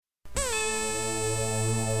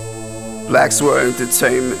Black's World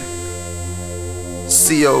Entertainment,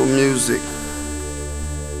 CO Music,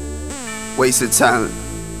 Wasted Talent.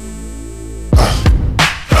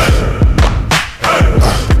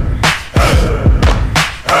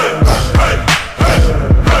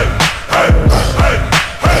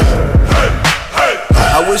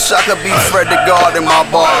 I wish I could be Fred the God in my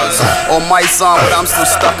bars, or my son, but I'm still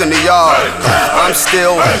stuck in the yard. I'm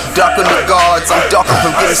still ducking the guards, I'm ducking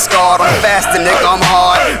from getting scarred. I'm fasting, nigga, I'm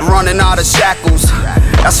hard, running out of shackles.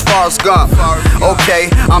 That's Forrest Gump. Okay,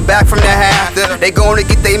 I'm back from the half. They going to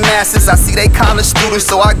get their masters. I see they college students,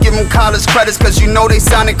 so I give them college credits, cause you know they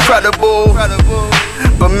sound incredible.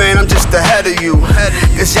 But man, I'm just ahead of you,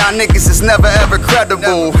 cause y'all niggas is never ever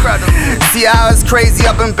credible. See, I was crazy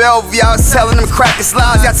up in Bellevue, I was telling them crackers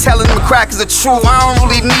lies, y'all telling them crackers the truth. I don't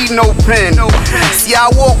really need no pen. See, I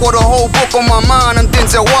walk with a whole book on my mind, I'm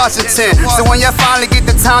Denzel Washington. So when y'all finally get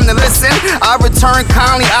the time to listen, I return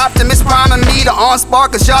kindly, optimist, priming me to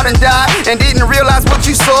on-spark, cause y'all done died and didn't realize what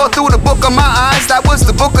you saw through the book of my eyes. That was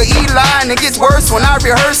the book of Eli, and it gets worse when I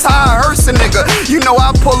rehearse how I hearse a nigga. You know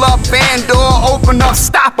I pull up, band door, open up,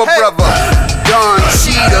 stop a brother. Gun,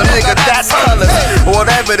 cheater, nigga, that's colors.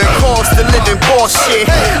 Whatever the cost of living bullshit.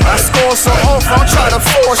 I score so often, I'm trying to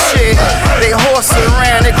force shit. They horse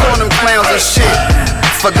around, they call them clowns and shit.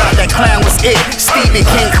 Forgot that clown was it. Stephen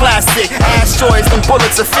King classic. Asteroids, them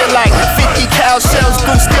bullets will feel like 50 cal shells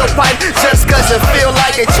through steel pipe. Just cause it feel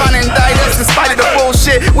like they tryna indict us in spite of the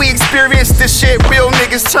bullshit. We experienced this shit. Real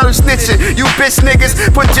niggas turn snitching. You bitch niggas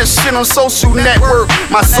put your shit on social network.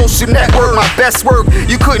 My social network, my best work.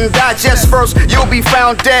 You couldn't digest first, you'll be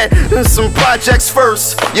found dead in some projects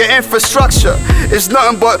first. Your infrastructure is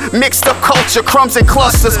nothing but mixed up culture, crumbs and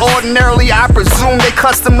clusters. Ordinarily, I presume they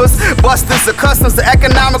customers, busters, or customs to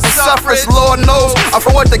economical suffrage. Lord knows I'm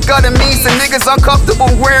from what the gutter means. The niggas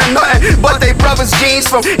uncomfortable wearing nothing but they brothers' jeans,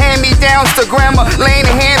 from hand-me-downs to grandma laying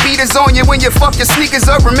the hand beaters on you when you fuck your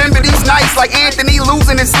sneakers up. Remember these nights like Anthony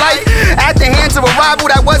losing his life at the hands of a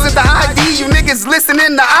rival that wasn't the ID. You niggas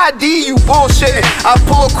listening to ID, you bullshitting. I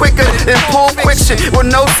pull quicker than pull fiction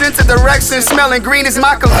with no sense of direction. Smelling green is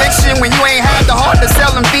my conviction. When you ain't had the heart to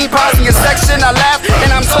sell them bean pies in your section, I laugh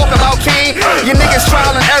and I'm talking about King. You niggas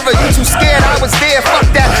trial and error, you too scared, I was there. Fuck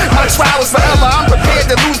that, my trial was forever. I'm prepared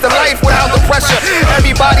to lose the life without the pressure.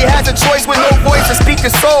 Everybody has a choice with no voice to speak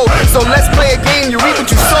your soul. So let's play a game, you reap what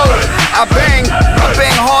you sow. I bang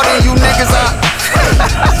harder than you niggas.